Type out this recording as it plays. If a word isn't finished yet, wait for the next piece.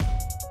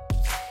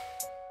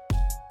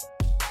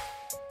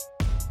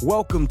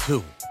Welcome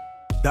to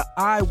the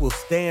I Will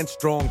Stand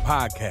Strong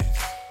podcast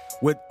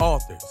with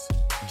authors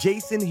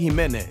Jason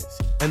Jimenez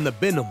and the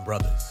Benham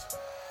Brothers.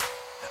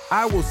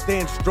 I Will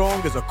Stand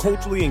Strong is a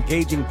culturally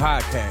engaging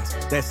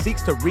podcast that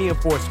seeks to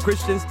reinforce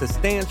Christians to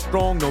stand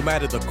strong no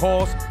matter the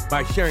cost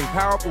by sharing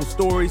powerful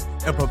stories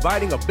and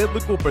providing a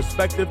biblical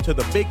perspective to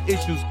the big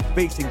issues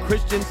facing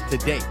Christians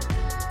today.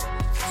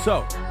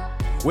 So,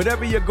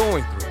 whatever you're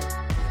going through,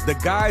 the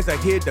guys are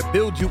here to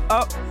build you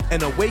up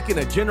and awaken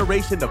a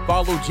generation to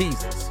follow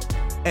Jesus.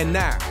 And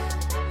now,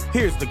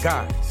 here's the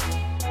guys.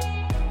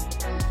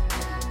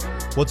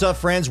 What's up,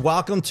 friends?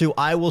 Welcome to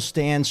I Will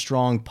Stand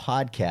Strong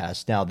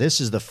podcast. Now,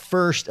 this is the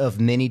first of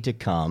many to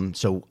come,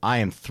 so I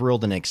am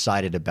thrilled and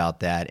excited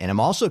about that. And I'm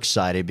also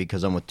excited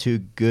because I'm with two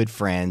good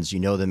friends. You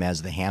know them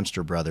as the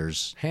Hamster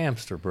Brothers.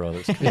 Hamster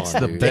Brothers. Come It's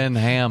on, the dude. Ben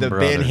Ham The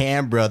brothers. Ben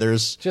Ham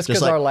Brothers. Just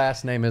because our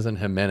last name isn't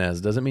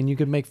Jimenez doesn't mean you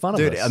could make fun of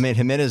Dude, us. I mean,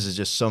 Jimenez is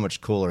just so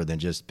much cooler than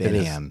just Ben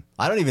It is. Ham.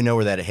 I don't even know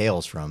where that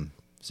hails from.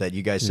 Is that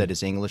you guys said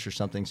it's English or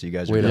something? So you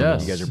guys are, we don't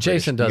Yes. you guys are British.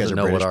 Jason you guys doesn't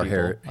are know what British our people.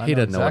 heritage. I He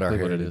doesn't know what our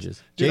exactly heritage it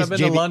is. Dude, I've been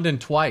JB to London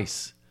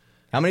twice.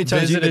 How many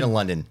times have you been Visited- in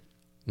London?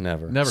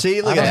 Never. Never. See,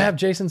 look I at don't that. have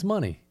Jason's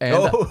money. And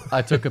Oh.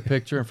 I took a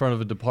picture in front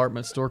of a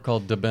department store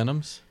called De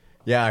Benham's.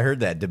 Yeah, I heard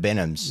that. De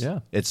Benham's. Yeah.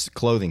 It's a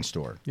clothing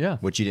store. Yeah.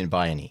 Which you didn't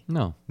buy any.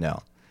 No.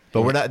 No.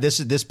 But we're not.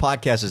 This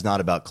podcast is not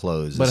about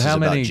clothes. But This how is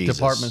about many Jesus.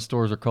 department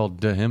stores are called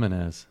De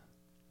Jimenez?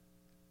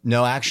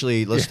 No,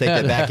 actually, let's take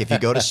that back. If you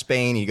go to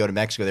Spain, you go to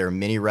Mexico, there are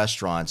many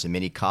restaurants and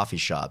many coffee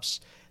shops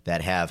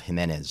that have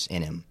Jimenez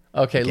in them.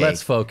 Okay,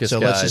 let's focus, So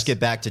let's guys. just get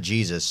back to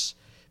Jesus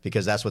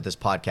because that's what this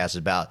podcast is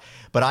about.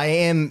 But I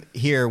am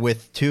here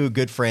with two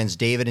good friends,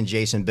 David and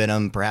Jason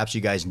Benham. Perhaps you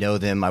guys know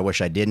them. I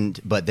wish I didn't,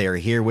 but they're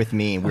here with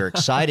me, and we're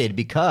excited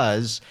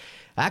because,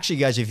 actually,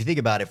 guys, if you think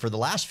about it, for the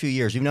last few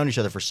years, we've known each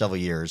other for several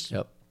years.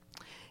 Yep.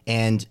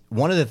 And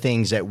one of the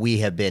things that we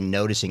have been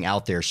noticing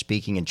out there,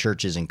 speaking in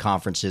churches and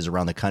conferences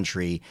around the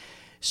country,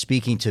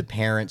 speaking to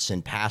parents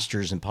and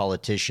pastors and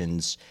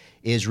politicians,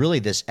 is really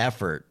this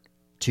effort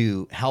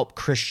to help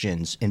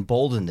Christians,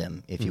 embolden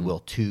them, if you will,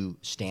 to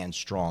stand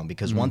strong.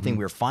 Because one thing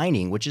we're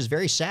finding, which is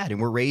very sad,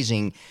 and we're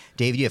raising,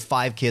 David, you have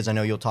 5 kids. I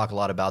know you'll talk a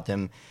lot about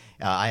them.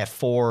 I have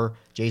 4.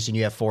 Jason,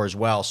 you have 4 as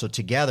well. So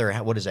together,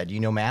 what is that? Do you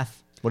know math?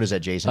 What is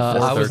that, Jason?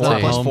 I was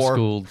 13. not 4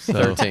 homeschooled. So.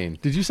 13.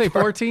 Did you say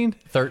 14?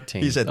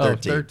 13. He said Oh,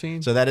 13.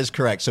 13? So that is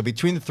correct. So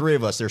between the three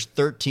of us, there's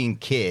 13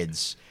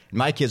 kids.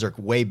 My kids are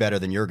way better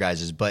than your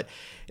guys's, but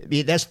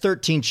that's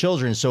 13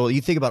 children. So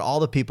you think about all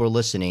the people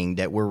listening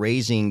that we're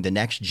raising the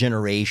next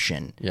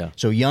generation. Yeah.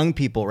 So young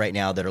people right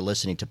now that are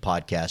listening to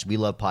podcasts, we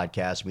love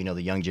podcasts. We know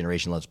the young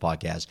generation loves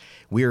podcasts.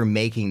 We are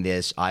making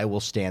this I Will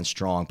Stand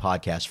Strong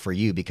podcast for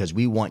you because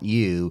we want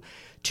you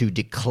to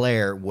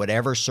declare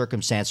whatever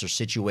circumstance or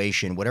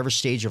situation, whatever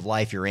stage of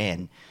life you're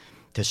in,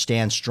 to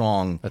stand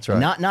strong. That's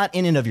right. Not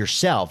in and of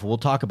yourself. We'll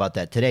talk about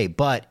that today,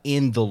 but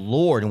in the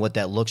Lord and what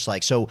that looks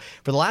like. So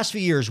for the last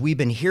few years, we've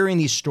been hearing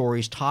these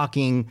stories,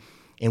 talking,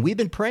 and we've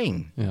been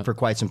praying for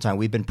quite some time.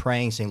 We've been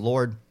praying, saying,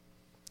 Lord,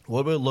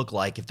 what would it look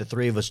like if the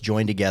three of us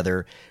joined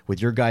together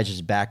with your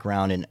guys'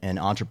 background in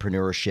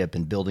entrepreneurship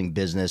and building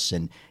business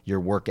and your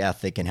work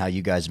ethic and how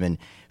you guys have been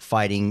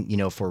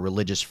fighting, for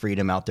religious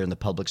freedom out there in the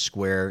public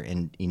square.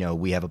 And,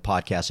 we have a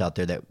podcast out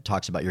there that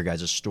talks about your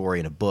guys' story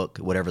and a book,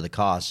 whatever the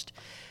cost.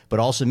 But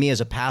also me as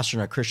a pastor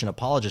and a Christian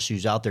apologist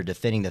who's out there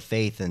defending the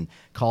faith in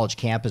college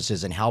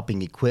campuses and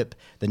helping equip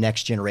the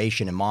next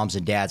generation and moms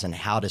and dads on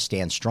how to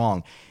stand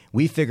strong.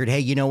 We figured, hey,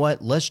 you know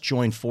what? Let's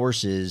join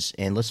forces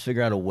and let's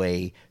figure out a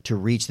way to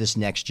reach this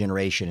next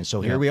generation. And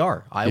so here we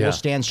are. I will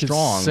stand 'Cause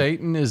strong.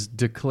 Satan is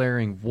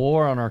declaring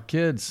war on our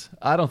kids.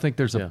 I don't think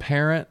there's a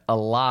parent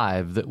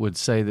alive that would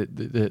say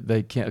that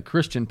they can't, a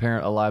Christian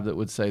parent alive that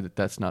would say that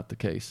that's not the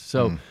case.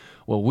 So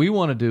what we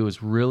want to do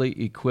is really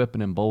equip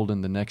and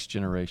embolden the next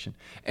generation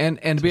and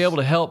to be able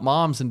to help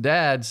moms and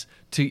dads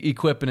to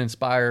equip and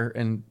inspire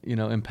and,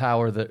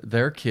 empower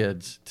their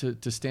kids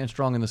to stand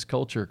strong in this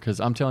culture. Because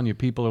I'm telling you,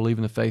 people are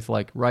leaving the faith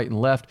like right and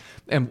left.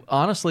 And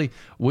honestly,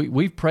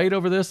 we've prayed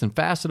over this and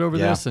fasted over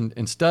this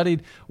and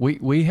studied.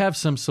 We have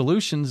some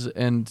solutions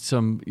and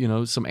some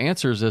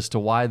answers as to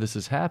why this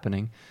is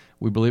happening.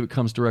 We believe it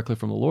comes directly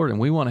from the Lord, and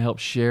we want to help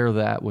share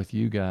that with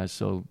you guys.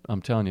 So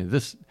I'm telling you,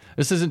 this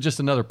isn't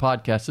just another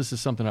podcast. This is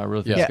something I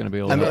really think is going to be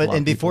able to help a lot And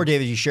of before people.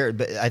 David, you share it,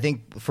 but I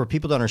think for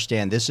people to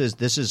understand, this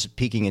is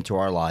peeking into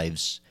our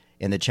lives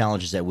and the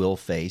challenges that we'll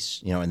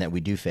face, and that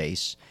we do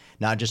face.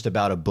 Not just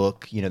about a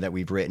book, that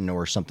we've written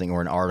or something, or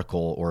an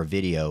article or a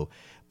video,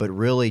 but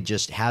really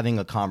just having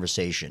a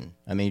conversation.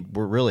 I mean,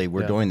 we're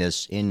doing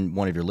this in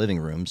one of your living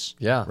rooms.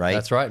 Yeah, right.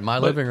 that's right. My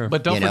living room.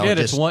 But don't You know, forget,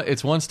 just-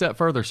 it's one step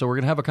further. So we're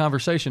going to have a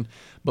conversation.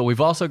 But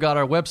we've also got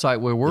our website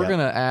where we're going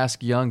to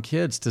ask young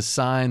kids to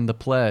sign the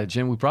pledge.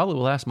 And we probably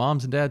will ask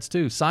moms and dads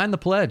too. Sign the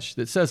pledge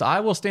that says, I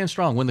will stand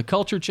strong. When the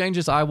culture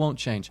changes, I won't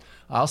change.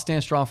 I'll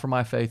stand strong for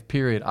my faith,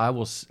 period. I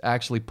will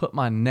actually put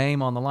my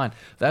name on the line.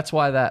 That's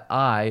why that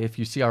I, if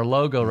you see our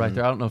logo right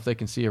there, I don't know if they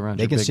can see around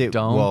They your can big see it.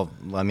 dome. Well,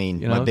 I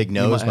mean, You my know, big you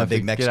nose, might my have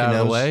big to Mexican get out of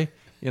nose. the way.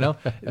 you know.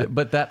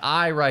 But that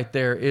I right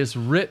there is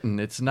written.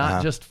 It's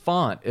not just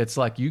font. It's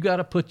like you got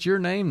to put your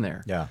name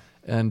there. Yeah.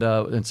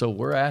 And so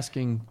we're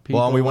asking people.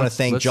 Well, and we want to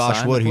thank let's Josh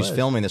sign Wood, the who's pledge.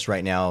 filming this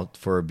right now,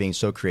 for being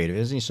so creative.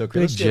 Isn't he so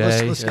creative? Big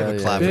J. Let's give a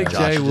clap Big for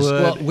Josh. J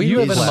Wood. Well, we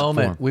live in a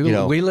moment. We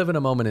know. live in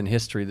a moment in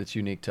history that's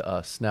unique to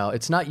us. Now,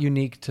 it's not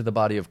unique to the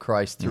body of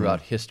Christ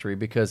throughout history,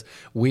 because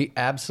we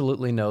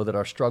absolutely know that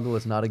our struggle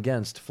is not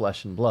against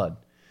flesh and blood.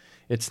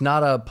 It's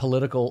not a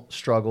political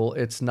struggle.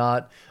 It's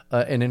not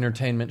an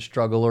entertainment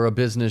struggle or a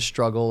business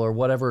struggle or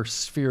whatever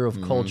sphere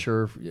of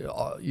culture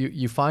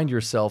you find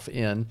yourself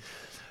in.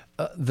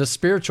 The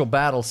spiritual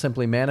battle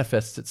simply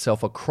manifests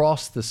itself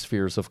across the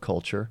spheres of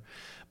culture,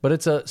 but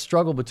it's a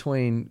struggle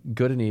between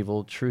good and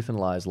evil, truth and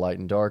lies, light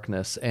and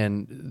darkness.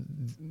 And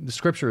the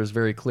scripture is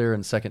very clear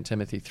in 2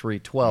 Timothy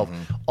 3:12.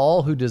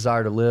 All who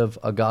desire to live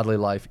a godly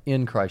life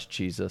in Christ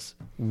Jesus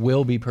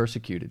will be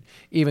persecuted.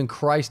 Even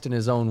Christ, in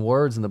his own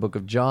words in the book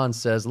of John,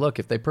 says, look,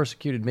 if they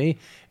persecuted me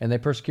and they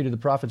persecuted the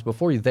prophets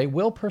before you, they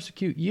will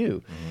persecute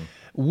you.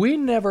 We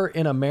never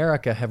in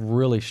America have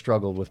really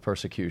struggled with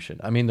persecution.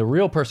 I mean, the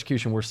real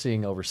persecution we're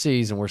seeing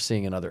overseas and we're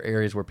seeing in other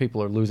areas where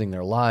people are losing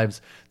their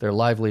lives, their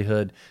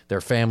livelihood,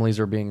 their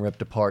families are being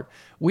ripped apart.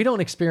 We don't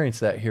experience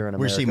that here in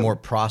America. We see more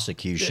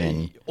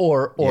prosecution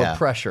or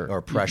pressure. Or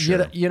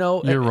pressure. You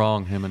know, you're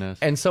wrong, Jimenez.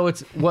 And so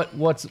it's what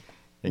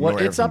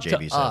it's up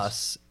to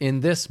us in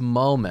this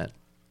moment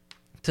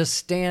to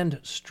stand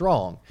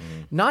strong,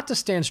 not to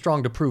stand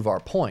strong to prove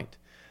our point,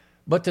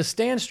 but to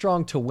stand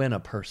strong to win a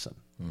person.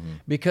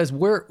 Because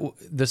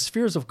the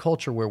spheres of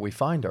culture where we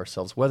find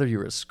ourselves, whether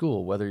you're at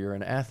school, whether you're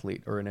an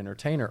athlete or an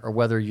entertainer, or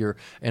whether you're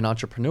an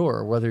entrepreneur,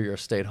 or whether you're a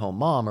stay-at-home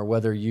mom, or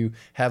whether you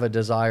have a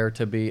desire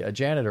to be a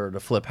janitor or to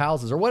flip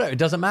houses or whatever, it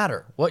doesn't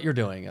matter what you're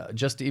doing.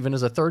 Just even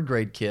as a third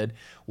grade kid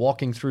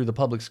walking through the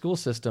public school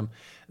system,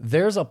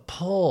 there's a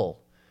pull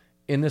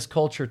in this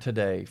culture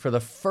today, for the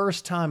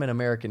first time in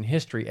American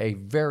history, a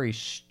very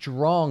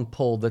strong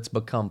pull that's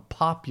become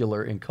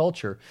popular in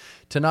culture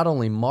to not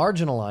only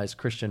marginalize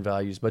Christian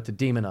values, but to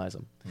demonize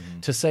them.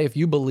 To say if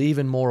you believe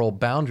in moral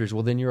boundaries,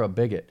 well, then you're a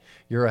bigot,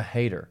 you're a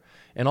hater,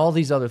 and all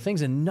these other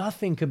things, and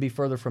nothing could be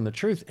further from the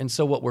truth. And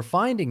so what we're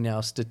finding now,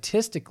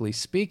 statistically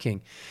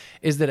speaking,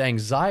 is that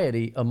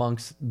anxiety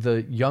amongst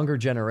the younger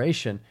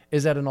generation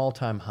is at an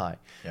all-time high.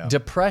 Yeah.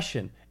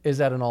 Depression is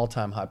at an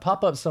all-time high.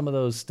 Pop up some of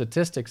those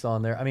statistics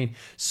on there. I mean,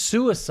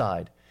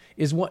 suicide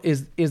is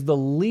the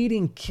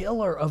leading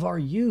killer of our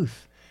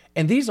youth.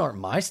 And these aren't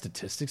my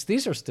statistics.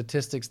 These are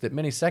statistics that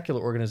many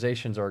secular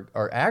organizations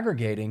are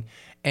aggregating,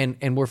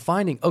 and we're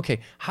finding,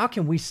 okay, how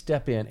can we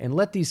step in and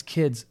let these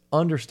kids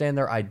understand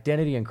their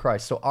identity in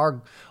Christ? So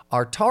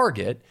our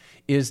target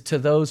is to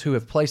those who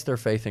have placed their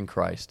faith in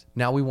Christ.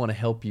 Now we want to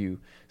help you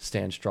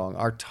stand strong.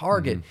 Our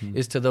target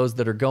is to those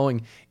that are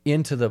going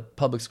into the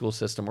public school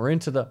system or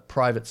into the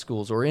private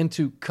schools or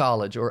into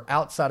college or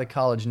outside of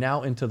college,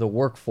 now into the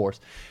workforce.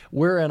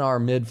 We're in our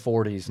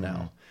mid-40s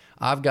now.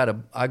 I've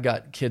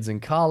got kids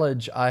in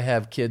college. I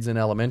have kids in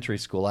elementary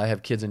school. I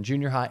have kids in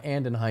junior high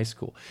and in high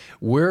school.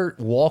 We're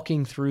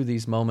walking through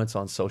these moments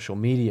on social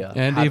media.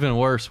 And even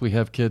worse, we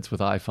have kids with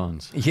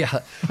iPhones. Yeah.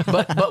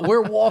 but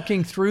we're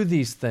walking through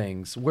these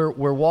things.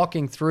 We're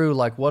walking through,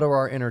 like, what are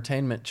our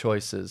entertainment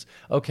choices?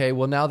 Okay,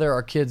 well, now there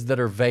are kids that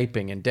are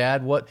vaping. And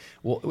Dad,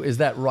 is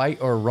that right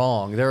or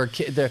wrong? There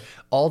are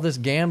all this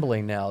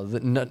gambling now.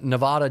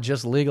 Nevada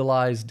just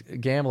legalized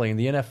gambling.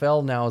 The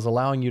NFL now is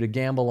allowing you to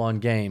gamble on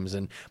games.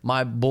 And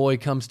my boy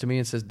comes to me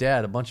and says,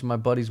 Dad, a bunch of my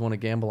buddies want to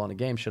gamble on a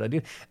game. Should I do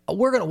it?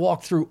 We're going to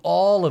walk through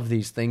all of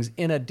these things.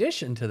 In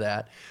addition to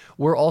that,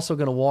 we're also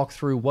going to walk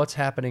through what's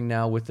happening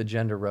now with the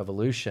gender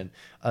revolution.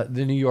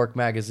 The New York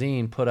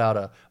Magazine put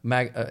out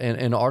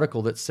an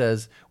article that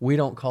says we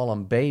don't call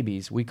them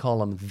babies, we call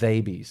them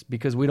theybies,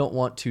 because we don't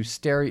want to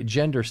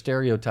gender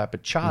stereotype a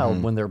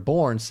child when they're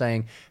born,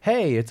 saying,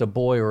 hey, it's a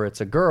boy or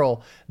it's a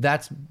girl.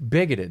 That's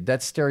bigoted.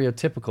 That's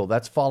stereotypical.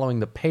 That's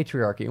following the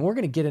patriarchy. And we're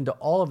going to get into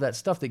all of that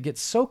stuff that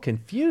gets so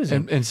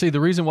confusing. And see,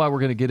 the reason why we're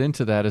going to get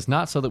into that is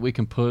not so that we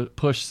can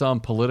push some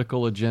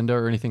political agenda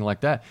or anything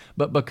like that,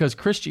 but because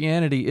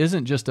Christianity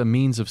isn't just a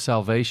means of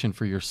salvation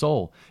for your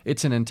soul.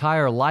 It's an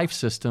entire life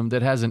system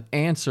that has an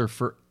answer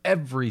for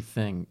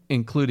everything,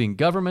 including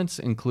governments,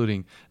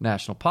 including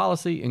national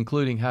policy,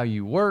 including how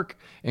you work,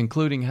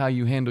 including how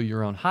you handle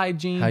your own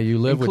hygiene, how you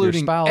live with your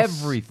spouse,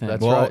 everything.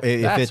 That's well, right.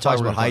 If it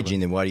talks about hygiene,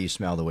 then why do you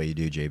smell the way you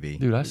do, JB?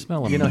 Dude, I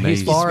smell amazing.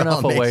 He's far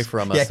enough away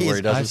from us where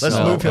he doesn't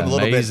smell. Let's move him a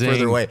little bit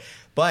further away.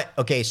 But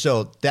okay,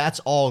 so that's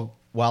all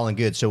well and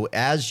good. So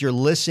as you're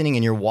listening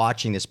and you're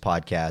watching this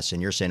podcast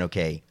and you're saying,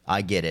 okay,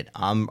 I get it.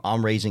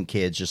 I'm raising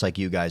kids just like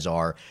you guys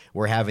are.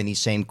 We're having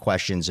these same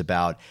questions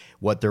about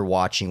what they're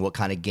watching, what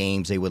kind of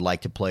games they would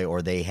like to play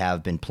or they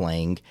have been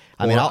playing.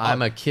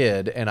 I'm a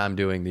kid and I'm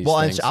doing these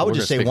things. I would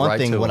just say one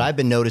thing. What I've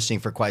been noticing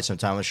for quite some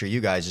time, I'm sure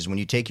you guys, is when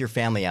you take your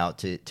family out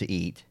to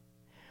eat,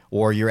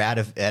 or you're at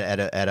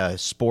a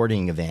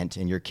sporting event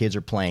and your kids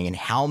are playing, and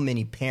how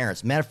many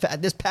parents, matter of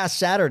fact, this past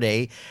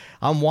Saturday,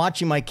 I'm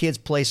watching my kids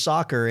play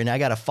soccer, and I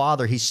got a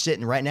father, he's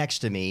sitting right next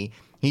to me,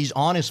 He's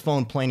on his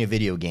phone playing a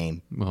video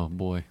game. Oh,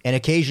 boy. And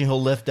occasionally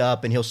he'll lift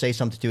up and he'll say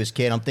something to his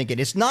kid. I'm thinking,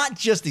 it's not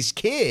just these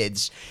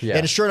kids. Yeah.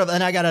 And sure enough,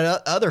 and I got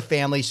another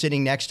family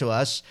sitting next to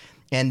us,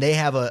 and they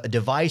have a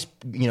device,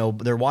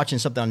 they're watching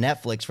something on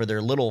Netflix for their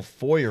little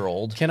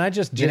 4-year-old. Can I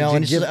just,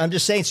 I'm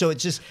just saying, so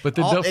it's just. But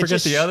then don't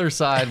forget the other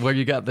side where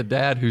you got the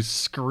dad who's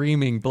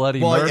screaming bloody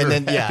murder. And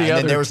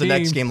then there was the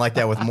next game like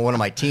that with one of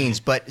my teens.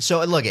 But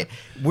so look,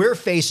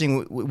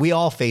 we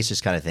all face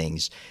this kind of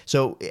things.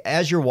 So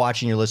as you're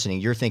watching, you're listening,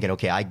 you're thinking,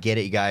 okay, I get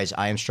it, you guys.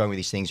 I am struggling with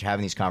these things,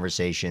 having these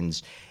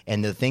conversations.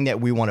 And the thing that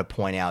we want to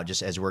point out,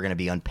 just as we're going to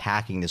be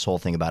unpacking this whole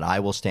thing about I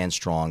Will Stand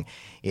Strong,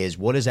 is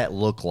what does that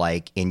look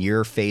like in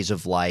your phase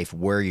of life,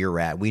 where you're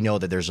at? We know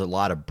that there's a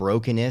lot of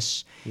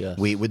brokenness. Yes.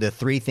 With the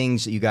 3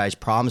 things that you guys,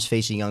 problems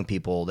facing young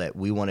people, that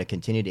we want to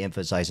continue to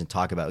emphasize and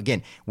talk about.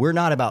 Again, we're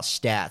not about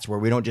stats where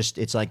we don't just,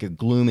 it's like a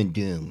gloom and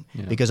doom.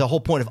 Yeah. Because the whole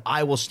point of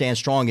I Will Stand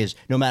Strong is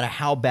no matter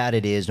how bad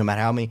it is, no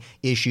matter how many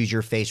issues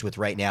you're faced with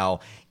right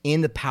now,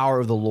 in the power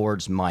of the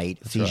Lord's might,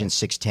 Ephesians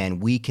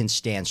 6:10, we can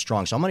stand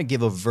strong. So I'm going to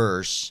give a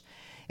verse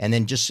and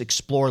then just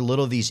explore a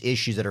little of these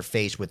issues that are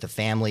faced with the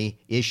family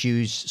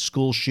issues,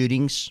 school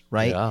shootings,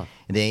 right? Yeah.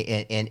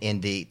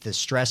 And the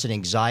stress and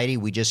anxiety.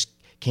 We just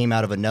came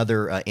out of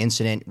another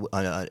incident.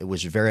 It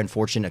was very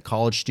unfortunate. A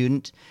college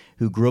student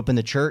who grew up in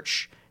the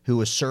church, who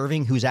was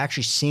serving, who's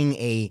actually seeing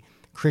a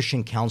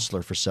Christian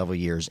counselor for several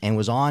years and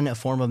was on a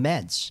form of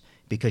meds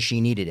because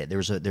she needed it. There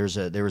was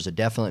a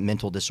definite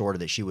mental disorder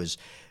that she was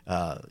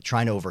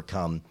trying to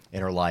overcome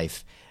in her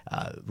life.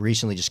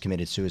 Recently just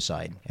committed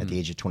suicide at the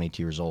age of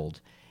 22 years old.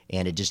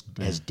 And it just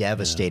has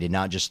devastated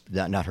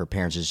not her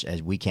parents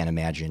as we can't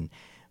imagine,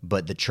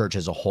 but the church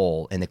as a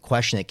whole. And the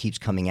question that keeps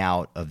coming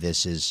out of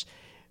this is,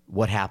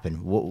 what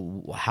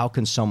happened? How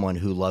can someone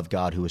who loved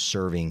God, who was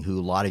serving, who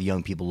a lot of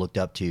young people looked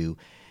up to,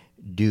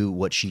 do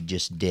what she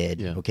just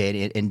did? Yeah.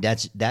 Okay, and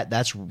that's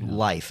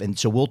life. And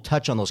so we'll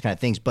touch on those kind of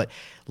things. But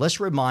let's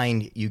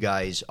remind you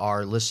guys,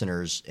 our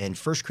listeners, in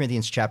 1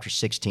 Corinthians chapter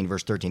 16,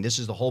 verse 13. This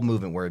is the whole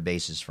movement where it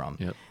bases from.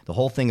 Yep. The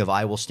whole thing of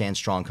I Will Stand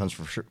Strong comes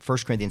from 1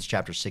 Corinthians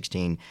chapter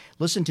 16.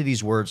 Listen to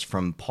these words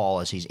from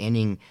Paul as he's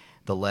ending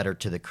the letter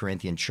to the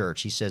Corinthian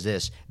church. He says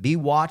this: "Be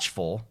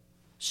watchful,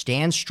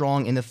 stand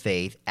strong in the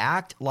faith,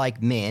 act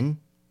like men,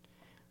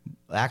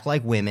 act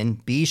like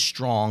women, be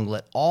strong,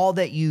 let all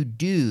that you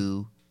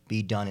do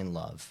be done in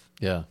love."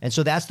 Yeah. And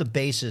so that's the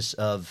basis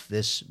of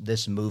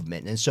this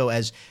movement. And so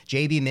as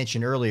JB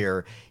mentioned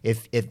earlier,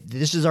 if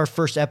this is our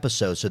first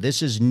episode, so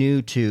this is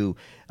new to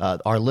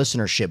our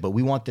listenership, but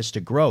we want this to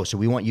grow. So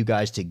we want you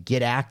guys to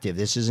get active.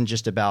 This isn't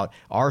just about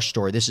our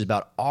story. This is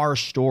about our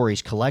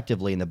stories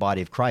collectively in the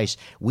body of Christ.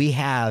 We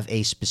have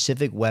a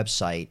specific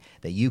website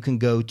that you can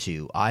go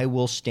to,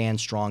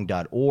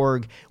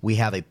 iwillstandstrong.org. We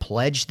have a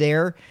pledge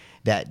there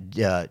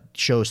that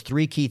shows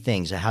 3 key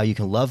things: how you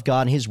can love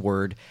God and His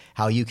Word,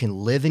 how you can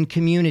live in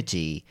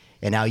community,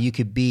 and how you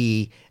could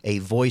be a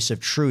voice of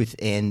truth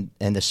in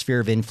the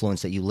sphere of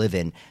influence that you live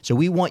in. So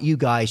we want you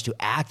guys to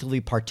actively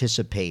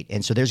participate.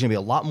 And so there's going to be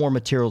a lot more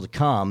material to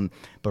come.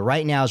 But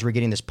right now, as we're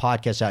getting this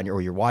podcast out,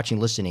 or you're watching,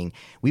 listening,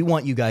 we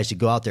want you guys to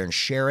go out there and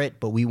share it.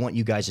 But we want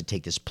you guys to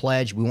take this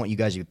pledge. We want you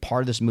guys to be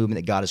part of this movement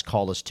that God has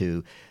called us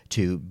to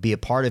be a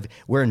part of.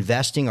 We're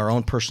investing our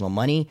own personal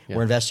money. Yeah.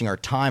 We're investing our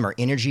time, our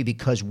energy,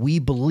 because we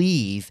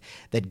believe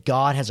that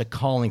God has a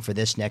calling for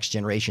this next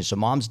generation. So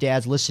moms,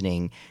 dads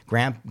listening,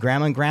 grandma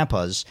and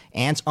grandpas,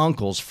 aunts,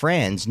 uncles,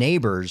 friends,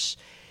 neighbors,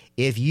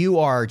 if you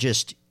are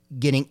just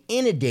getting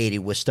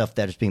inundated with stuff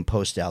that is being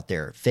posted out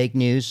there, fake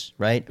news,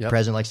 right? Yep. The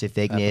president likes to say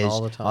fake news,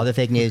 all the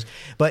fake news,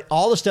 but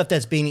all the stuff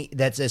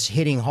that's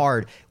hitting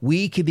hard,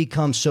 we could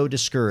become so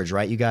discouraged,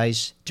 right, you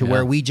guys, to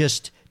where we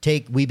just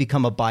we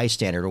become a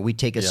bystander, or we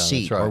take a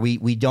seat, or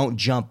we don't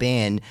jump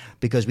in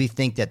because we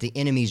think that the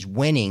enemy's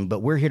winning.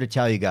 But we're here to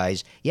tell you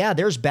guys,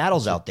 there's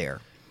battles out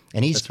there.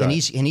 And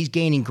he's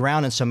gaining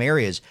ground in some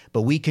areas,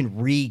 but we can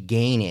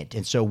regain it.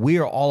 And so we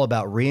are all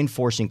about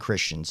reinforcing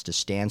Christians to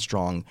stand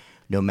strong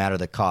no matter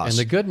the cost. And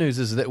the good news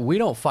is that we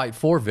don't fight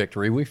for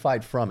victory, we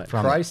fight from it.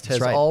 Christ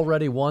has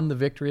already won the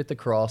victory at the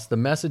cross. The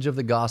message of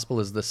the gospel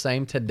is the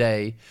same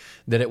today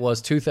that it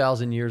was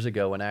 2,000 years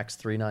ago in Acts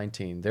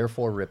 3:19.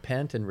 Therefore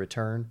repent and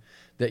return,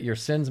 that your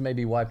sins may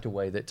be wiped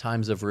away, that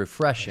times of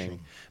refreshing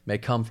may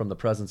come from the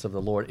presence of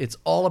the Lord. It's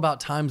all about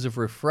times of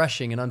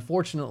refreshing, and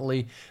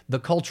unfortunately, the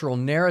cultural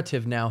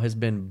narrative now has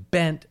been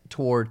bent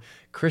toward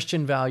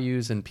Christian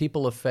values and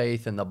people of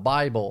faith and the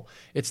Bible.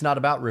 It's not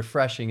about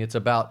refreshing. It's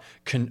about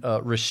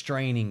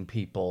restraining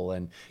people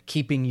and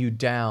keeping you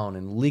down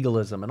and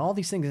legalism and all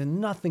these things.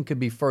 And nothing could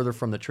be further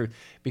from the truth,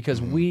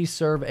 because we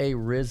serve a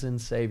risen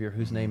Savior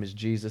whose name is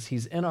Jesus.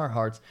 He's in our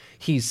hearts.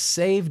 He's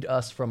saved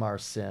us from our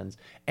sins.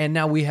 And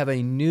now we have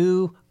a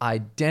new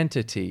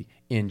identity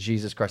in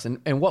Jesus Christ.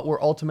 And what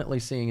we're ultimately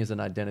seeing is an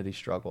identity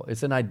struggle.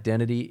 It's an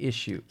identity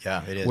issue.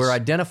 Yeah, it is. We're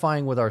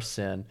identifying with our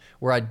sin.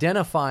 We're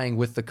identifying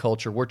with the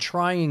culture. We're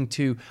trying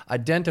to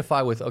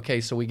identify with,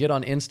 so we get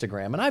on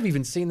Instagram. And I've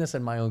even seen this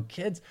in my own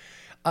kids.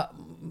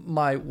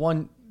 My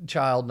one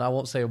child, and I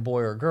won't say a boy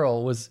or a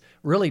girl, was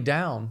really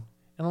down.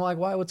 And And I'm like,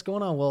 why? What's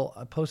going on? Well,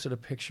 I posted a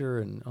picture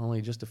and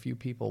only just a few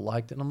people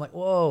liked it. And I'm like,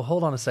 whoa,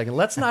 hold on a second.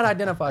 Let's not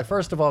identify.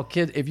 First of all,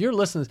 kids, if you're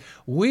listening,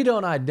 we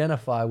don't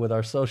identify with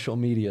our social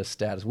media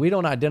status. We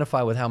don't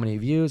identify with how many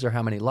views or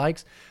how many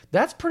likes.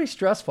 That's pretty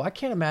stressful. I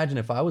can't imagine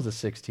if I was a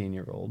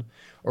 16-year-old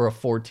or a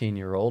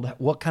 14-year-old,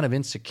 what kind of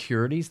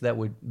insecurities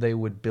they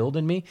would build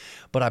in me.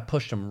 But I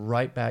pushed them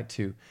right back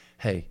to,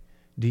 hey,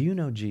 do you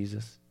know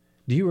Jesus?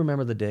 Do you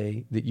remember the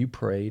day that you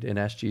prayed and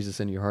asked Jesus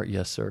into your heart?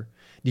 Yes, sir.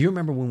 Do you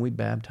remember when we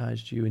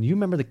baptized you? And you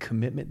remember the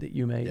commitment that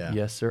you made? Yeah.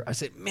 Yes, sir. I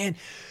said, man,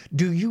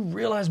 do you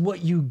realize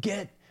what you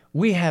get?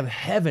 We have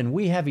heaven.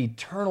 We have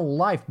eternal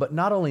life. But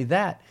not only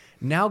that,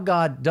 now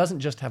God doesn't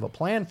just have a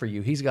plan for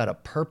you. He's got a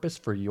purpose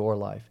for your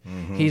life.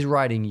 Mm-hmm. He's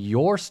writing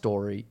your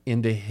story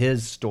into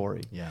his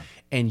story. Yeah.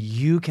 And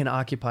you can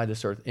occupy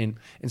this earth. And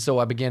so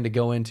I began to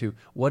go into,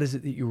 what is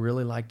it that you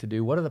really like to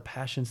do? What are the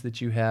passions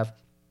that you have?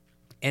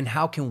 And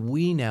how can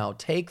we now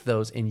take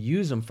those and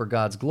use them for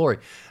God's glory?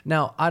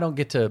 Now, I don't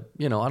get to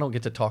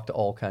talk to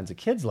all kinds of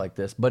kids like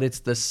this, but it's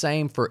the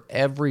same for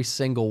every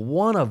single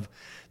one of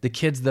the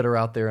kids that are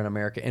out there in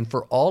America. And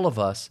for all of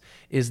us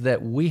is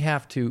that we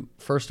have to,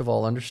 first of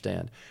all,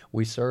 understand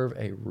we serve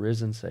a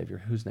risen Savior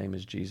whose name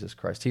is Jesus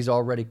Christ. He's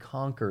already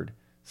conquered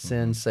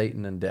sin,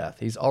 Satan, and death.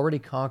 He's already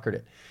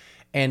conquered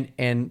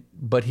it.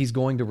 But he's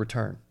going to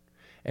return.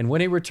 And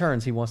when he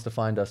returns, he wants to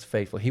find us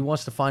faithful. He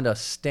wants to find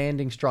us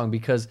standing strong,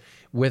 because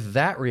with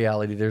that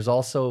reality, there's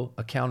also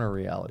a counter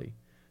reality.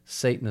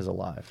 Satan is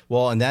alive.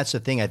 Well, and that's the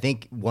thing. I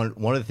think one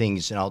of the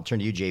things, and I'll turn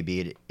to you,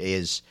 JB,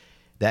 is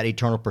that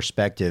eternal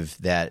perspective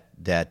that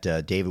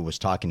David was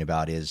talking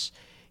about is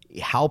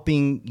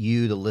helping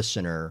you, the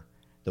listener,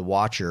 the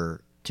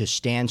watcher, to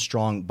stand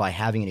strong by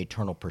having an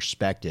eternal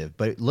perspective.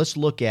 But let's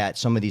look at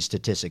some of these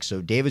statistics.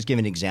 So David's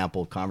given an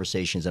example of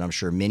conversations that I'm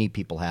sure many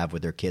people have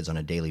with their kids on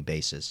a daily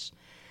basis.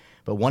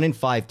 But 1 in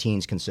 5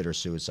 teens consider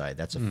suicide.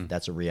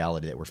 That's a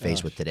reality that we're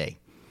faced with today.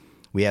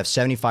 We have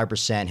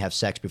 75% have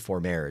sex before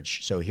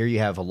marriage. So here you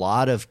have a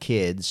lot of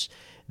kids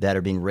that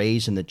are being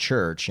raised in the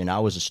church. And I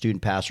was a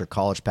student pastor,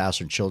 college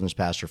pastor, and children's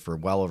pastor for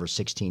well over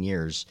 16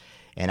 years.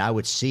 And I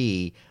would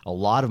see a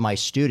lot of my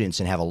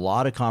students and have a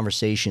lot of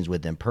conversations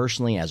with them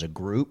personally as a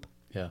group,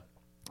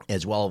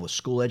 as well as with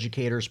school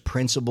educators,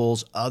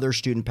 principals, other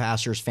student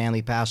pastors,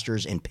 family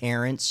pastors, and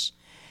parents.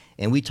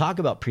 And we talk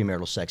about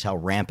premarital sex, how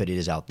rampant it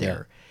is out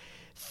there.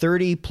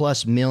 30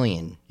 plus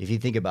million, if you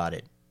think about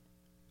it,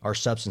 are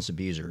substance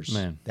abusers.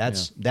 Man,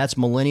 that's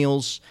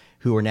millennials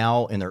who are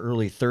now in their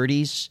early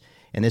 30s,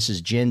 and this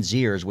is Gen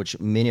Zers, which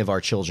many of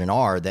our children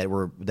are,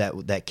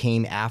 that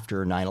came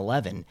after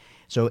 9/11.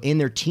 So in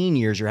their teen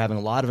years, you're having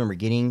a lot of them are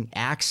getting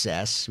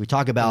access. We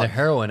talk about and the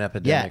heroin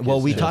epidemic. Yeah,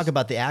 well, we talk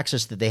about the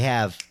access that they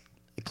have,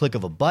 a click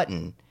of a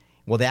button.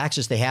 Well, the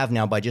access they have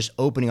now by just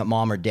opening up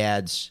mom or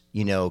dad's,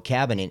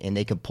 cabinet, and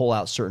they can pull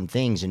out certain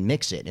things and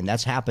mix it, and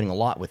that's happening a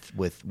lot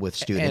with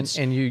students.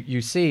 And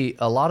you see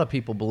a lot of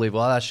people believe,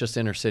 well, that's just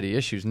inner city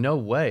issues. No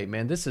way,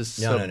 man. This is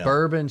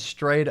suburban,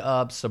 straight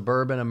up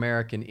suburban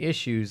American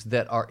issues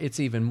it's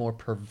even more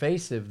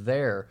pervasive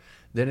there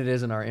than it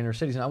is in our inner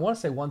cities. And I want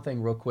to say one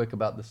thing real quick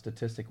about the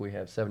statistic we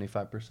have: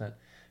 75%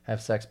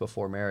 have sex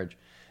before marriage.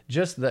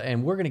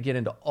 And we're going to get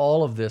into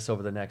all of this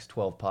over the next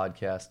 12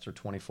 podcasts or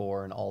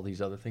 24 and all these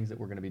other things that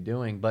we're going to be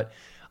doing. But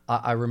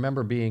I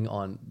remember being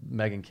on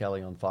Megyn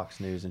Kelly on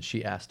Fox News, and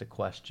she asked a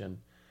question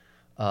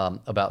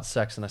about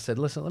sex. And I said,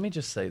 listen, let me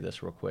just say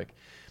this real quick.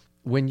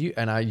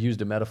 And I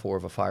used a metaphor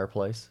of a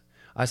fireplace.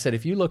 I said,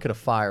 if you look at a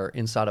fire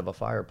inside of a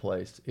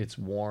fireplace, it's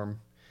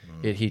warm.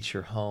 It heats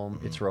your home.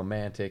 It's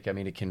romantic. I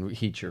mean, it can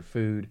heat your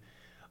food.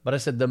 But I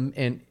said,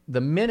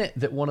 the minute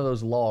that one of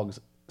those logs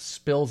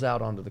spills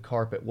out onto the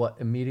carpet, what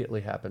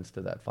immediately happens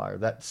to that fire?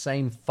 That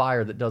same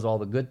fire that does all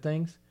the good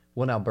things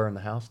will now burn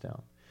the house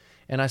down.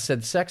 And I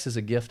said, sex is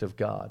a gift of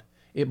God.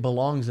 It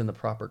belongs in the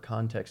proper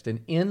context. And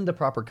in the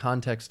proper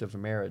context of a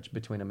marriage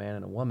between a man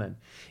and a woman,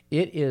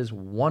 it is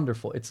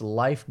wonderful. It's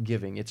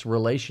life-giving. It's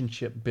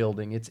relationship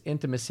building. It's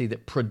intimacy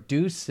that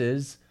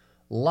produces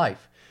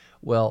life.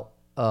 Well,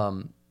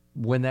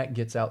 when that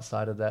gets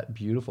outside of that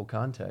beautiful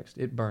context,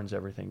 it burns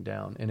everything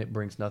down, and it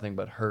brings nothing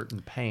but hurt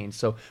and pain.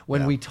 So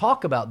when we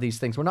talk about these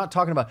things, we're not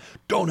talking about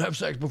don't have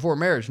sex before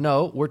marriage.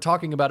 No, we're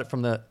talking about it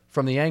from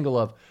the angle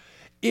of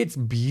it's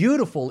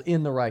beautiful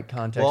in the right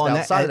context. Well,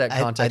 outside of that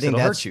context, it'll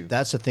hurt you.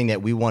 That's the thing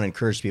that we want to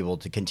encourage people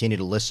to continue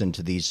to listen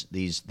to these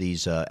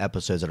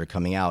episodes that are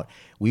coming out.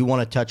 We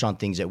want to touch on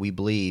things that we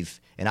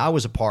believe. And I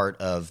was a part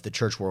of the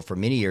church world for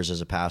many years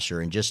as a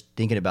pastor, and just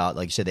thinking about,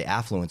 like you said, the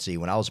affluency.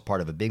 When I was a part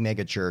of a big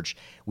mega church,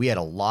 we had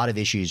a lot of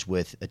issues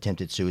with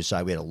attempted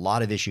suicide. We had a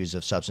lot of issues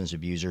of substance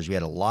abusers. We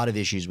had a lot of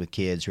issues with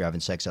kids who are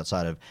having sex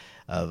outside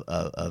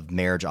of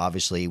marriage,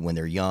 obviously, when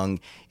they're young.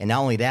 And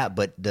not only that,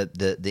 but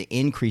the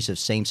increase of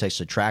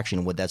same-sex attraction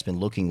and what that's been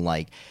looking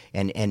like.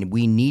 And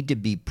we need to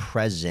be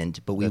present,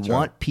 but we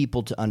want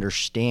people to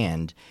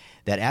understand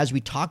that as we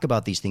talk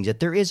about these things, that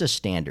there is a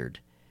standard.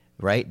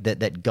 Right?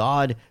 That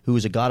God, who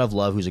is a God of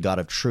love, who's a God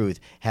of truth,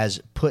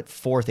 has put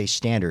forth a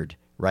standard,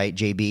 right,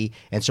 JB?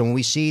 And so when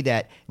we see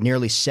that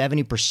nearly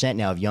 70%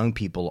 now of young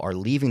people are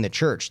leaving the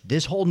church,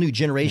 this whole new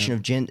generation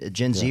of Gen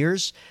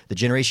Zers, the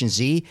Generation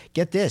Z,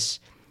 get this,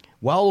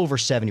 well over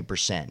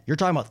 70%. You're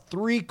talking about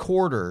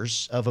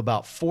 3/4 of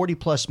about 40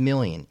 plus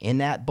million in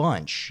that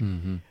bunch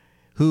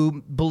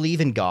who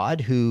believe in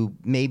God, who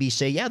maybe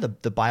say, yeah,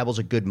 the Bible's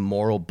a good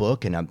moral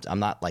book, and I'm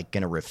not like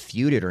going to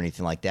refute it or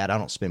anything like that. I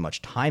don't spend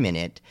much time in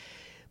it.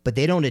 But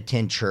they don't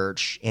attend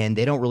church, and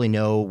they don't really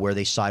know where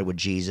they side with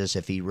Jesus,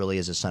 if he really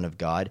is a son of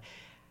God.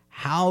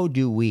 How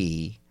do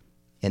we,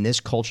 in this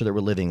culture that we're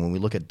living, when we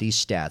look at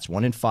these stats,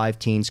 1 in 5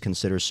 teens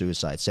consider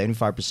suicide,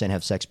 75%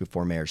 have sex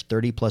before marriage,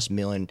 30 plus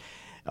million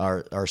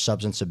are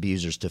substance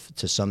abusers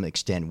to some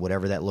extent,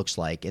 whatever that looks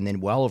like. And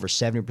then well over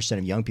 70%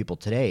 of young people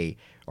today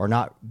are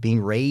not being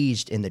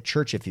raised in the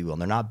church, if you will.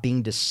 They're not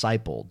being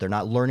discipled. They're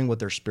not learning what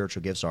their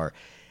spiritual gifts are.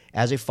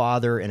 As a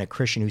father and a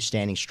Christian who's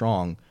standing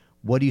strong,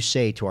 what do you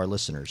say to our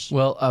listeners?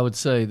 Well, I would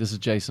say, this is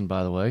Jason,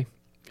 by the way.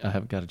 I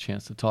haven't got a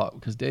chance to talk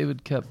because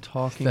David kept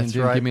talking and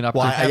didn't give me an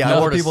opportunity.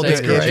 Well, people do.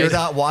 If you're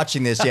not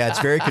watching this, it's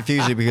very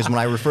confusing because when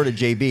I refer to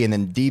JB and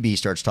then DB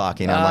starts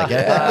talking, I'm like,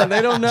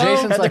 they don't know.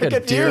 Jason's like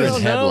a deer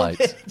in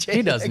headlights.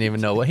 He doesn't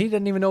even know he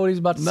didn't even know what he's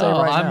about to say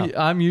right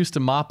now. I'm used to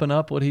mopping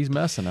up what he's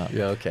messing up.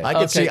 Yeah, okay.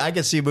 I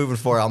can see moving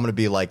forward, I'm going to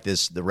be like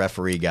the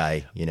referee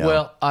guy.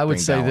 Well, I would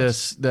say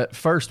balance. That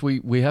first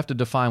we have to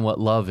define what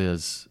love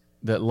is.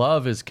 That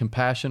love is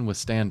compassion with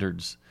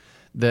standards.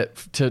 That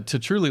to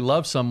truly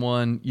love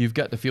someone, you've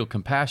got to feel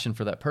compassion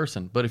for that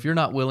person. But if you're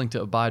not willing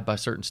to abide by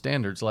certain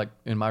standards, like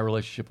in my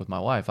relationship with my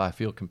wife, I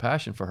feel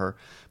compassion for her.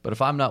 But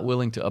if I'm not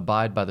willing to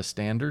abide by the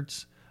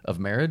standards of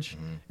marriage,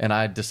 and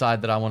I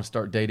decide that I want to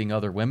start dating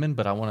other women,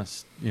 but I want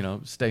to,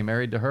 stay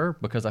married to her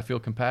because I feel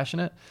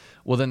compassionate,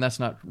 well, then that's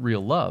not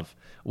real love.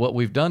 What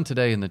we've done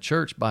today in the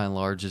church, by and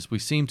large, is we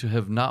seem to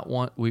have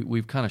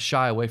we've kind of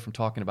shy away from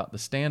talking about the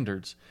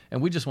standards,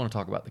 and we just want to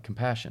talk about the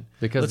compassion.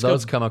 Because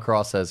those come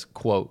across as,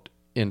 quote,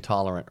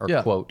 intolerant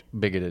or quote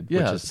bigoted.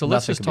 Yeah, so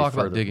let's just talk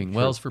about digging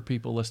wells for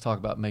people. Let's talk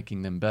about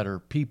making them better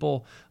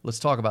people. Let's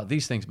talk about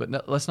these things,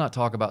 but let's not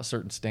talk about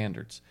certain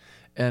standards.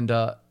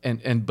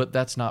 But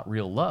that's not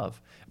real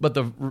love. But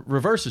the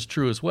reverse is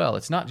true as well.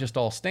 It's not just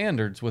all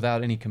standards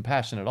without any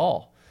compassion at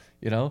all,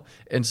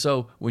 And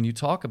so when you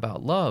talk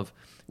about love,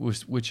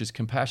 which is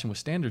compassion with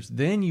standards,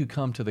 then you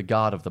come to the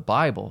God of the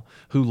Bible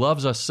who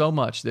loves us so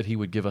much that he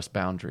would give us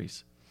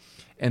boundaries.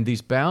 And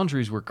these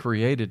boundaries were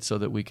created so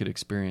that we could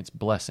experience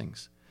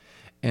blessings.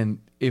 And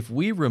if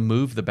we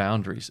remove the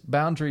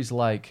boundaries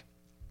like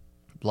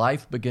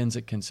life begins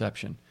at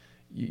conception,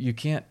 you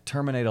can't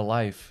terminate a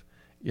life,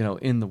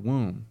 in the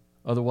womb.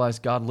 Otherwise,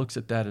 God looks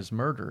at that as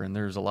murder, and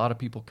there's a lot of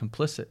people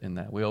complicit in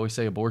that. We always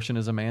say abortion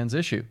is a man's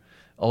issue,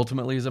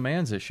 ultimately is a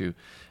man's issue.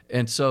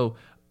 And so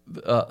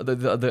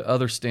the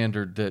other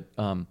standard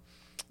that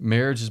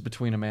marriage is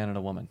between a man and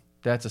a woman.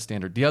 That's a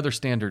standard. The other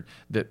standard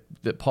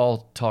that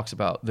Paul talks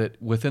about, that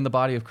within the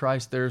body of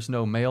Christ, there's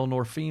no male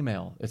nor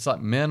female. It's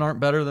like men aren't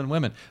better than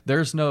women.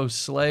 There's no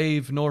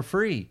slave nor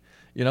free.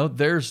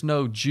 There's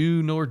no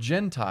Jew nor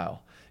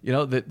Gentile.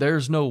 That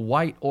there's no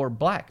white or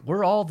black.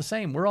 We're all the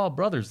same. We're all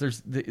brothers.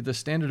 There's the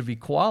standard of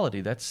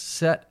equality that's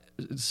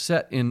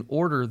set in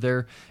order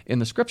there in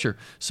the Scripture.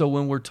 So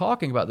when we're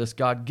talking about this,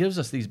 God gives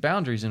us these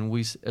boundaries, and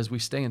as we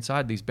stay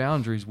inside these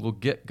boundaries, we'll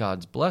get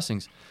God's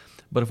blessings.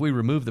 But if we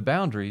remove the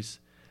boundaries,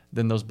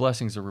 then those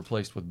blessings are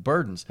replaced with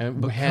burdens.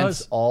 And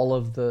hence all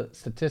of the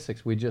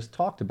statistics we just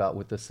talked about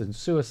with the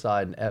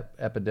suicide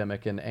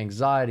epidemic and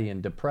anxiety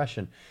and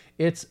depression.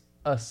 It's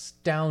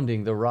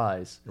astounding the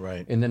rise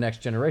in the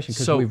next generation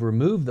because we've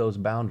removed those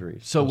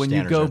boundaries. So when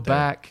you go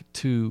back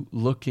to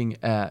looking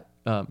at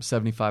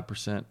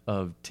 75%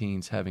 of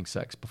teens having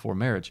sex before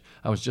marriage,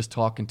 I was just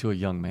talking to a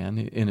young man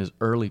in his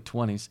early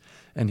 20s,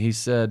 and he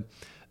said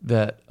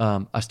that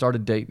I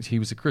started dating, he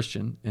was a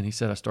Christian, and he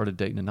said I started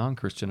dating a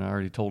non-Christian.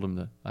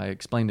 I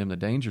explained to him the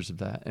dangers of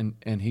that.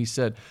 And he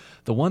said,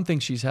 the one thing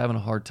she's having a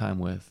hard time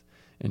with,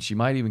 and she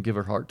might even give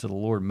her heart to the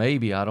Lord,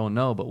 maybe, I don't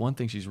know, but one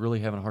thing she's really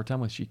having a hard time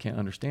with, she can't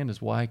understand,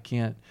 is why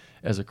can't,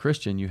 as a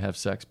Christian, you have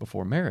sex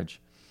before marriage?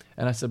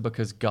 And I said,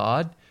 because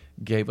God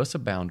gave us a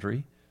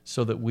boundary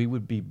so that we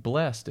would be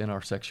blessed in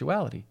our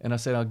sexuality. And I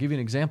said, I'll give you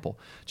an example.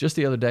 Just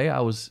the other day,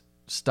 I was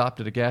stopped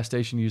at a gas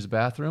station to use the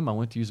bathroom. I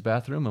went to use the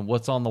bathroom, and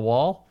what's on the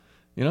wall?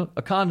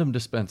 A condom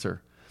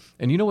dispenser.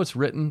 And you know what's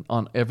written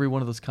on every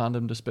one of those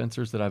condom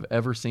dispensers that I've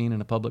ever seen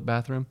in a public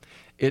bathroom?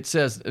 It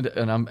says,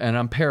 and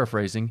I'm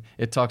paraphrasing,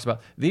 it talks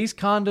about, these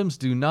condoms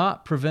do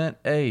not prevent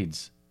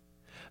AIDS.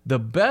 The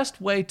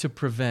best way to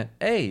prevent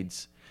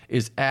AIDS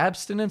is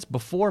abstinence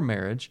before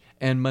marriage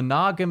and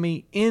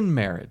monogamy in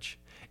marriage.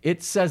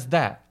 It says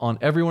that on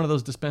every one of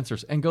those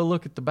dispensers. And go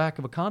look at the back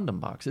of a condom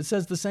box. It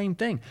says the same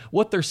thing.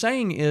 What they're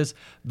saying is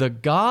the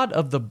God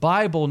of the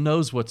Bible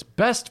knows what's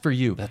best for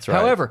you. That's right.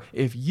 However,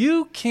 if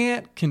you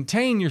can't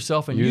contain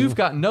yourself and you've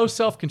got no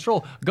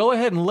self-control, go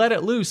ahead and let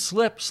it loose.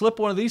 Slip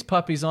one of these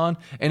puppies on,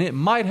 and it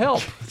might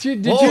help.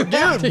 Did you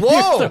have to use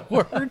the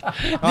word?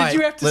 Right,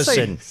 you have to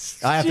listen,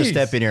 I have to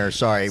step in here.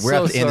 Sorry. We're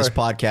going to end this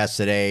podcast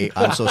today.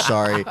 I'm so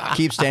sorry.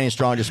 Keep standing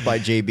strong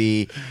despite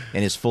JB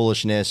and his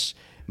foolishness.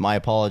 My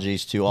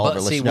apologies to all of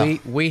our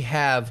listeners. We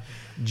have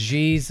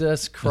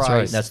Jesus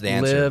Christ That's the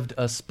answer. Lived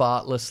a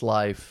spotless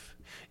life.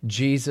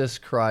 Jesus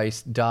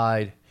Christ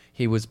died.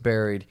 He was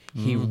buried.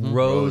 He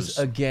rose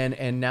again,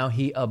 and now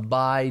he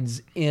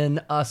abides in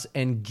us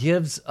and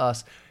gives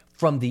us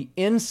from the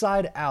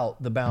inside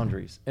out the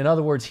boundaries. In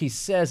other words, he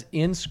says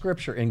in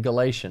Scripture, in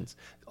Galatians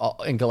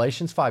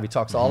 5, he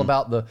talks all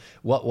about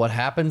what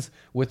happens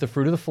with the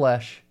fruit of the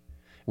flesh.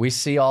 We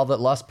see all that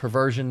lust,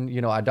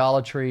 perversion,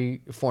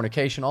 idolatry,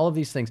 fornication, all of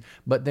these things.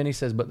 But then he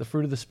says, but the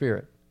fruit of the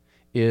Spirit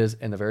is,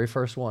 and the very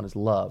first one is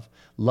love.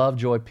 Love,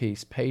 joy,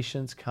 peace,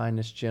 patience,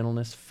 kindness,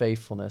 gentleness,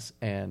 faithfulness,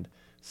 and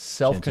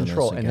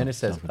self-control. And then it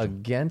says,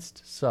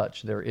 against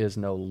such there is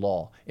no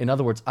law. In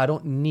other words, I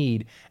don't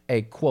need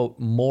a, quote,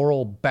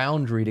 moral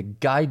boundary to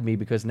guide me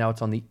because now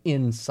it's on the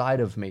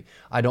inside of me.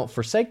 I don't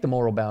forsake the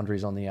moral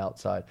boundaries on the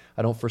outside.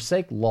 I don't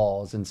forsake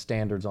laws and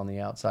standards on the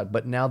outside,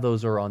 but now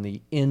those are on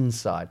the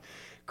inside.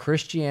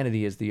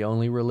 Christianity is the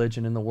only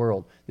religion in the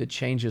world that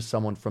changes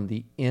someone from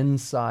the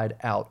inside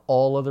out.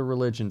 All other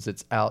religions,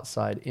 it's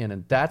outside in.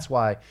 And that's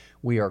why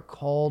we are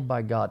called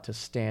by God to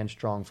stand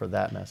strong for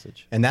that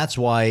message. And that's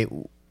why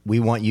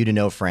we want you to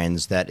know,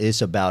 friends, that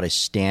it's about a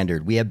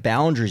standard. We have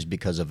boundaries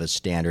because of a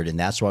standard, and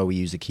that's why we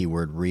use the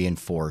keyword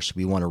reinforce.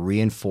 We want to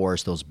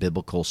reinforce those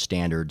biblical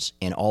standards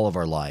in all of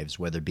our lives,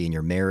 whether it be in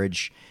your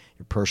marriage,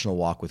 your personal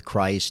walk with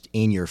Christ,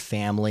 in your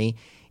family,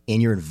 in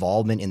your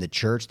involvement in the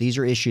church. These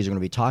are issues we're going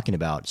to be talking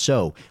about.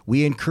 So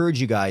we encourage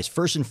you guys,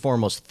 first and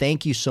foremost,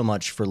 thank you so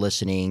much for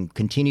listening.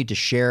 Continue to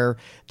share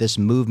this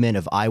movement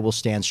of I Will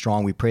Stand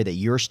Strong. We pray that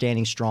you're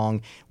standing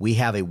strong. We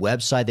have a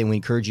website that we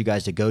encourage you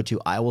guys to go to,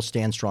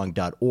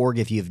 iwillstandstrong.org.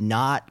 If you have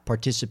not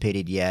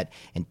participated yet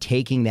in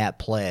taking that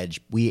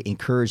pledge, we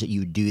encourage that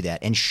you do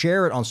that and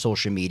share it on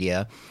social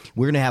media.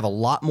 We're going to have a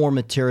lot more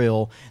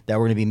material that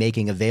we're going to be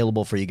making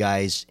available for you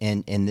guys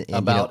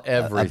about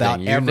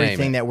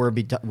everything that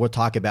we'll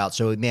talk about.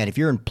 So, man, if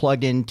you're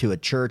plugged into a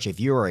church, if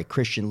you're a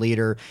Christian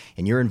leader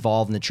and you're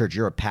involved in the church,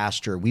 you're a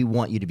pastor, we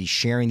want you to be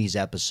sharing these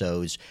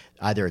episodes.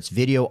 Either it's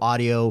video,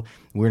 audio,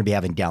 we're going to be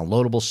having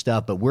downloadable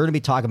stuff, but we're going to be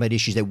talking about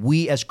issues that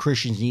we as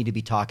Christians need to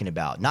be talking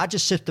about, not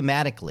just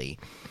systematically,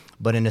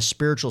 but in a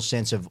spiritual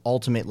sense of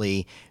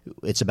ultimately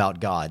it's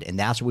about God. And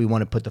that's what we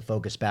want to put the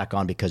focus back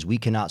on because we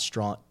cannot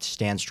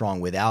stand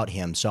strong without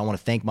him. So I want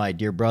to thank my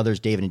dear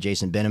brothers, David and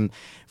Jason Benham,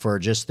 for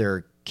just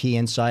their key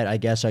insight, I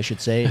guess I should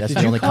say. That's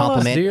the only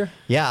compliment. Dear?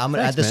 Yeah,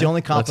 that's the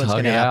only compliment's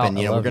going to happen.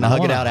 We're going to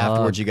hug it out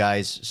afterwards, you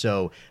guys.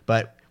 So,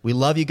 but we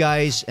love you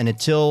guys. And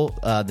until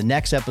the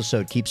next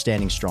episode, keep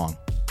standing strong.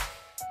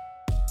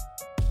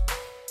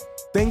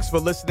 Thanks for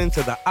listening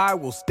to the I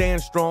Will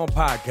Stand Strong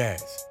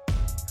podcast.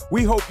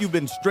 We hope you've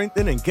been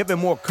strengthened and given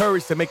more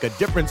courage to make a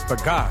difference for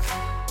God.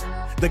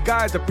 The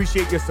guys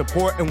appreciate your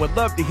support and would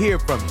love to hear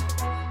from you.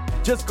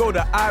 Just go to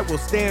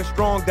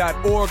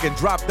iwillstandstrong.org and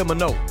drop them a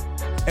note.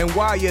 And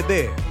while you're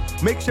there,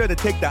 make sure to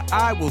take the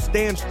I Will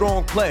Stand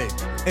Strong pledge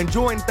and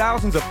join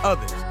thousands of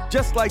others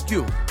just like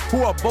you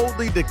who are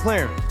boldly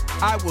declaring,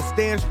 I will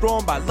stand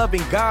strong by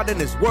loving God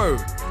and his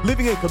word,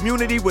 living in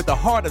community with a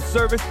heart of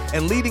service,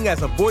 and leading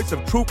as a voice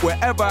of truth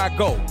wherever I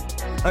go.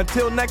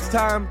 Until next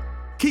time,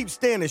 keep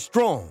standing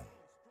strong.